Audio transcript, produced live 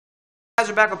Guys,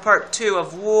 we're back with part 2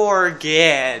 of War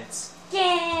Gads.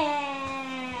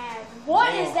 Gads!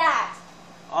 What is that?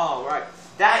 Oh, right.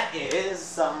 That is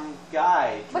some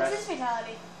guy. What's his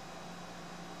fatality?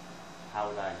 How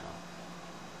would I know?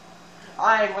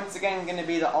 I'm once again going to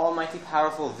be the almighty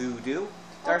powerful Voodoo.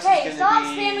 Okay, stop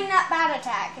spamming that bat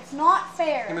attack. It's not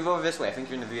fair. Can you move over this way? I think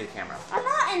you're in the view of the camera. I'm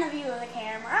not in the view of the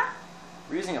camera.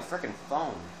 We're using a frickin'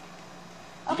 phone.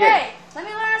 Okay, let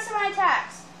me learn some of my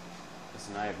attacks.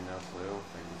 Listen, I have no clue,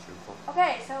 if I can be truthful.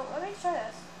 Okay, so let me try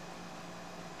this.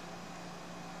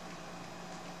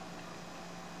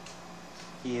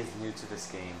 He is new to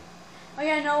this game. Oh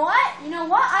yeah, you know what? You know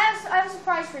what? I have a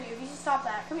surprise for you. You should stop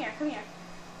that. Come here, come here.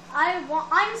 I'm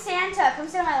Santa. Come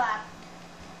sit on my lap.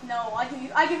 No,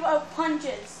 I give out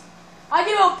punches. I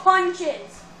give out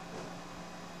punches.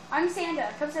 I'm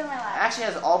Santa. Come sit on my lap. It actually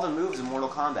has all the moves in Mortal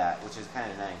Kombat, which is kind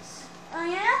of nice. Oh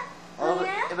yeah? Oh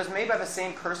yeah? It was made by the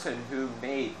same person who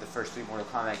made the first 3 Mortal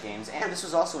Kombat games, and this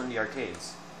was also in the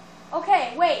arcades.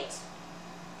 Okay, wait.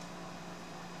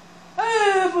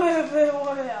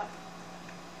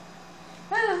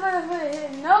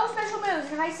 No special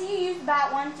moves. If I see you use the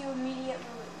bat once, you immediately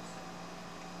lose.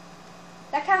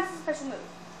 That counts as a special move.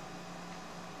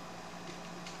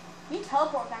 You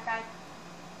teleport that guy.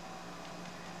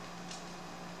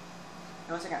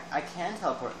 No, 1 second. I can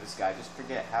teleport this guy, just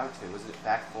forget how to. Was it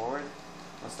back forward?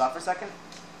 Want to stop for a second?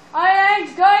 I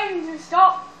ain't going to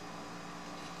stop.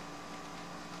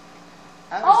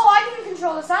 Oh, I can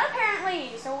control the sun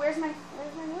apparently. So where's my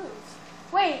moves?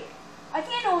 Wait, I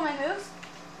can't know my moves.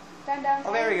 Down, down.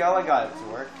 Oh, there we go. I got it to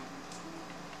work.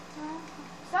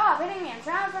 Stop hitting me. I'm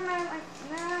trying for my.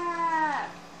 Nah.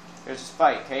 There's a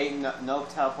spike, okay? No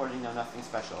teleporting, no nothing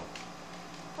special.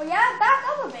 Well, yeah, back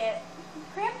up a bit. You're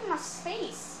cramping my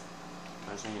space.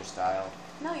 Mentioning your style.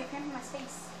 No, you're cramping my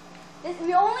space.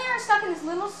 We only are stuck in this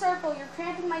little circle. You're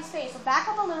cramping my space. So back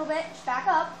up a little bit. Just back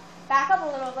up. Back up a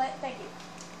little bit. Thank you.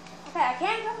 Okay, I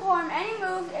can't perform any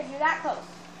moves if you're that close.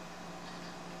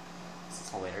 This is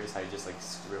hilarious how you're just like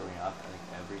screwing up like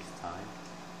every time.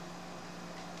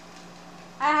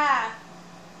 Ah.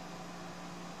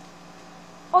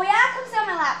 Oh yeah, come sit on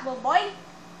my lap, little boy.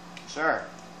 Sure.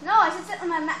 No, I should sit on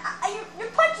my mat. You're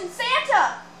punching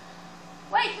Santa.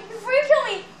 Wait, before you kill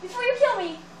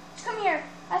me, just come here.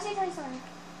 I have to tell you something.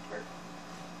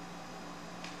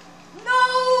 No!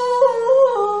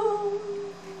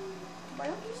 Why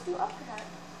don't you just do uppercut?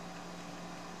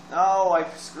 No, I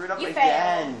screwed up You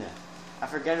again. failed. I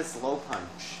forget it's low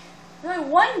punch. There's only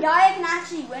one guy I can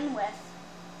actually win with.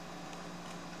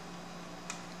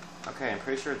 Okay, I'm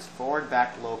pretty sure it's forward,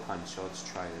 back, low punch, so let's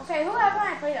try this. Okay, who haven't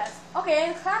I played as? Okay,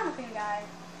 the clown looking guy.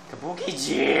 Kabuki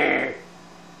G!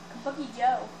 Kabuki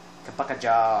Joe. Kabaka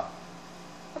Jaw.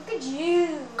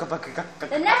 Kabuki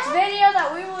The next video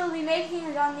that we will be making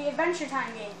is on the Adventure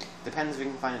Time game. Depends if we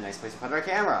can find a nice place to put our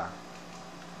camera.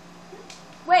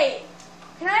 Wait,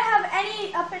 can I have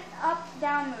any up,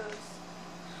 down moves?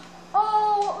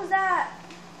 Oh, what was that?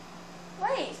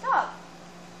 Wait, stop.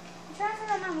 I'm trying to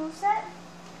figure out my moveset.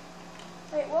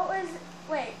 Wait, what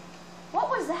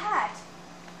was that?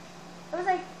 It was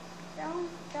like down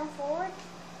forward.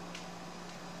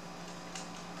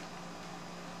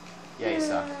 Yeah, you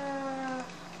suck.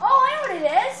 Oh, I know what it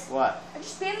is. What? I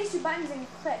just spam these 2 buttons and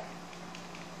click.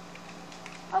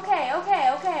 Okay,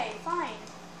 fine.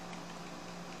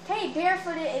 Okay,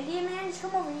 barefooted Indian man, just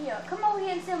come over here. Come over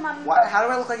here and sit on my. What? How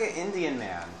do I look like an Indian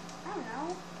man? I don't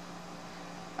know.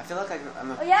 I feel like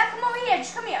I'm a... Oh yeah, come over here.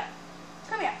 Just come here.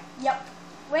 Come here. Yep.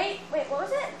 Wait, what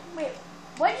was it? Wait,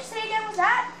 what did you say again was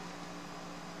that?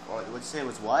 What would you say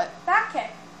was what? Back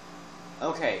kick.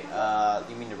 Okay,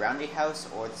 you mean the roundy house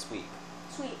or the sweep?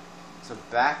 Sweet. So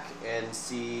back and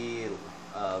see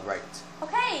right.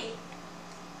 Okay.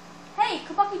 Hey,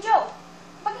 Kabuki Joe.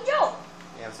 Kabuki Joe.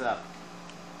 Yeah, what's up?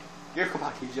 You're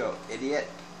Kabuki Joe, idiot.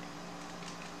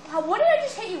 What did I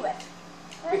just hit you with?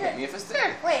 You hit me with a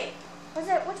stick. Wait, was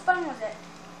it? Which button was it?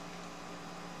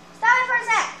 Stop it for a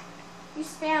sec. You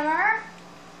spammer.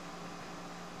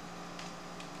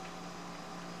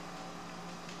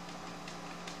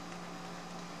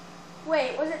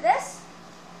 Wait, was it this?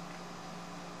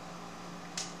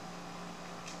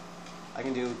 I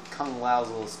can do Kung Lao's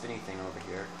little spinny thing over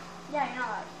here. Yeah, I know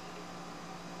that.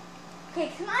 Okay,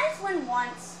 can I just win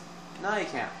once? No, you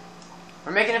can't.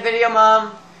 We're making a video,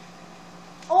 Mom.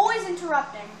 Always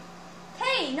interrupting.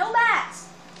 Hey, no bats.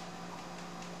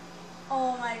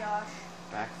 Oh my gosh.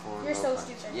 Back forward. You're so punch.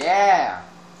 stupid. Yeah.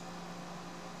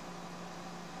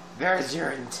 There's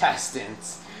your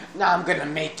intestines. Now I'm gonna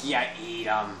make ya eat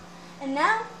them. And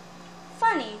now,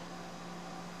 funny.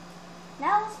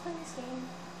 Now let's play this game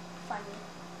funny.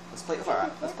 Let's play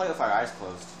with our eyes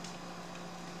closed.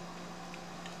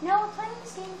 No, we're playing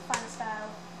this game fun style.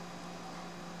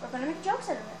 We're gonna make jokes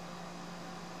out of it.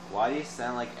 Why do you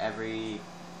sound like every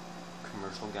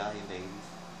commercial guy in the 80s?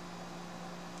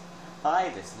 Buy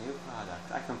this new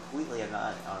product. I completely am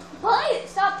not on. Buy it!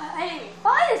 Stop hitting me.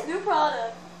 Buy this new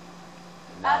product.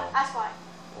 No. Ask why.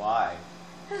 Why?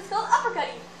 Because it's called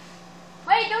uppercutting.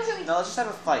 Wait, don't shoot me. No, let's just have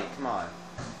a fight. Come on.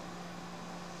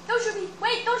 Don't shoot me.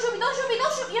 Wait, don't shoot me. Don't shoot me.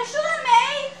 Don't shoot. You're shooting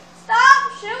me.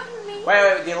 Stop shooting me.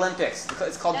 Wait, the Olympics.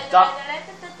 It's called duck.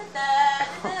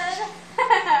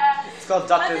 It's called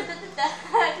duck. Okay.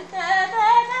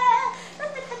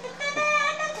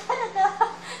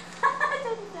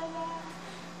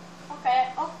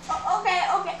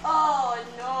 Oh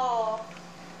no.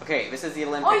 Okay, this is the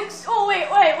Olympics. Oh wait.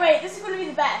 This is going to be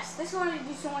the best. This is going to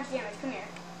do so much damage. Come here.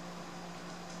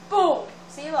 Boom.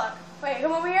 See, look. Wait,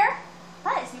 come over here.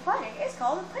 That is new product. It's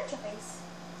called Punch Your Face.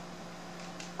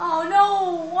 Oh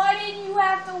no! Why didn't you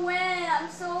have to win? I'm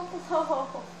so close.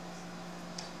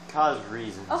 Cause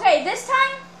reasons. Okay, this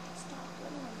time. Stop.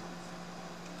 Let me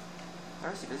win.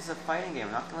 Mercy, this is a fighting game.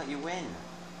 I'm not gonna let you win.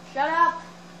 Shut up.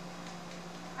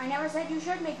 I never said you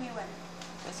should make me win.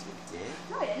 Yes, you did.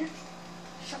 No, I didn't.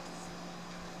 Shut up.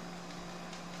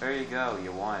 There you go.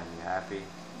 You won. You happy?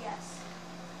 Yes.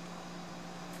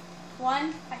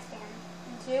 1, I stand.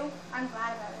 And 2, I'm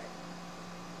glad about it.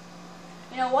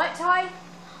 You know what, Ty?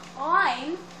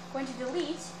 I'm going to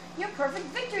delete your perfect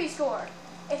victory score.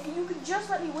 If you could just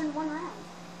let me win 1 round,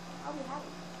 I'll be happy.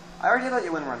 I already let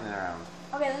you win one round.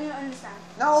 Okay, let me understand.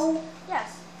 No.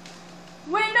 Yes.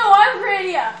 Wait, no, I have a great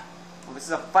idea. Well, this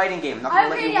is a fighting game. I'm not I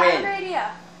gonna have let a you great idea. I win. have a great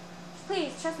idea.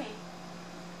 Please, trust me.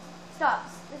 Stop.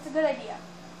 It's a good idea.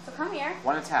 So come here.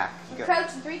 One attack. You go.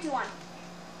 Crouch in 3, 2, 1.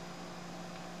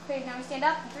 Okay, now we stand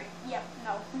up. 3. Yep.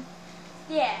 No.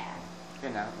 Yeah.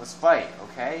 Okay, now let's fight.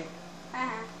 Okay.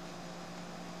 Uh-huh.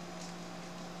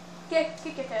 Kick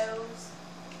your toes.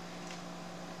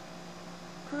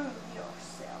 Prove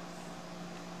yourself.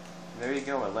 There you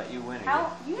go. I let you win.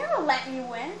 How? You never let me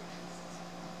win.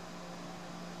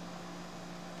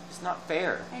 It's not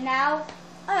fair. And now,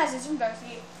 a message from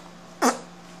Darcy.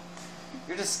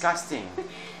 You're disgusting.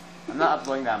 I'm not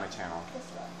uploading that on my channel. Yes,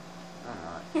 you are. I'm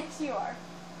not. Yes, you are.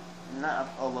 I'm not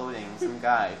uploading some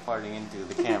guy farting into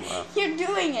the camera. You're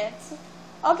doing it.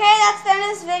 Okay, that's the end of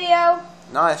this video.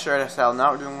 No, sure as hell.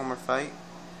 Now we're doing one more fight.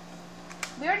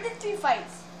 We already did 3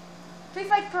 fights. 3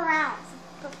 fights per round.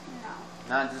 But no.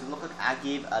 Now, does it look like I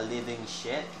give a living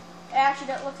shit? It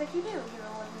actually looks like you do. You're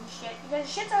a living shit. Because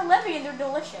shits are living and they're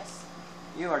delicious.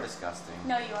 You are disgusting.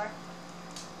 No, you are.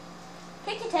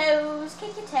 Kick your toes.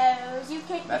 Kick your toes. You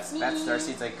can't That's get me.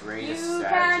 Darcy's like greatest You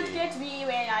strategy. can't get me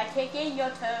when I kick in your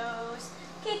toes.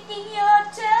 Kicking your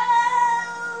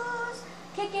toes.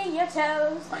 Kicking your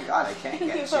toes. My God, I can't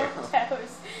get you.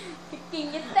 Toes.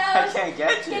 Kicking your toes. I can't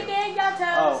get you. Kicking your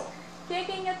toes. Oh.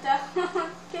 Kicking your toes.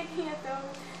 Kicking your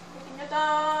toes. Kicking your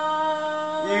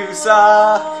toes. You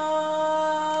suck.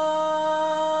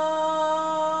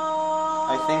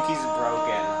 I think he's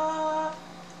broken.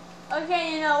 Okay,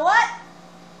 you know what?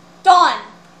 Done.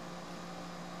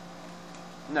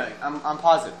 No, I'm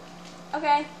positive.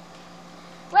 Okay.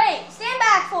 Wait, stand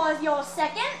back for your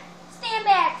second. Stand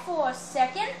back for a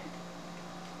second.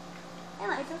 And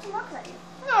let me throw some rocks at you.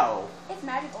 No. It's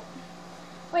magical.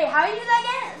 Wait, how do you do that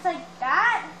again? It's like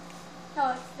that?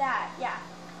 No, it's that. Yeah.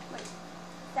 Wait.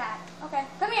 That. Okay.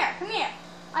 Come here. Come here.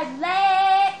 No,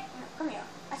 come here.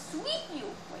 I sweep you.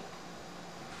 Wait.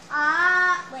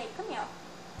 Wait. Come here.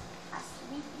 I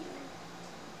sweep you.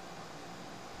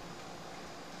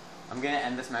 I'm gonna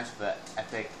end this match with an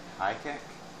epic high kick.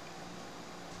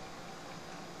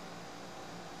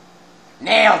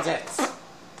 Nailed it!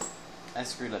 I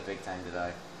screwed up big time, did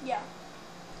I? Yeah.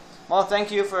 Well, thank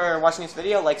you for watching this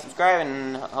video. Like, subscribe,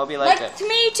 and hope you liked it.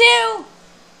 Me too.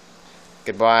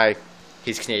 Goodbye.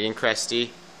 He's Canadian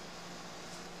Cresty.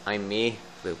 I'm me.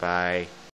 Goodbye.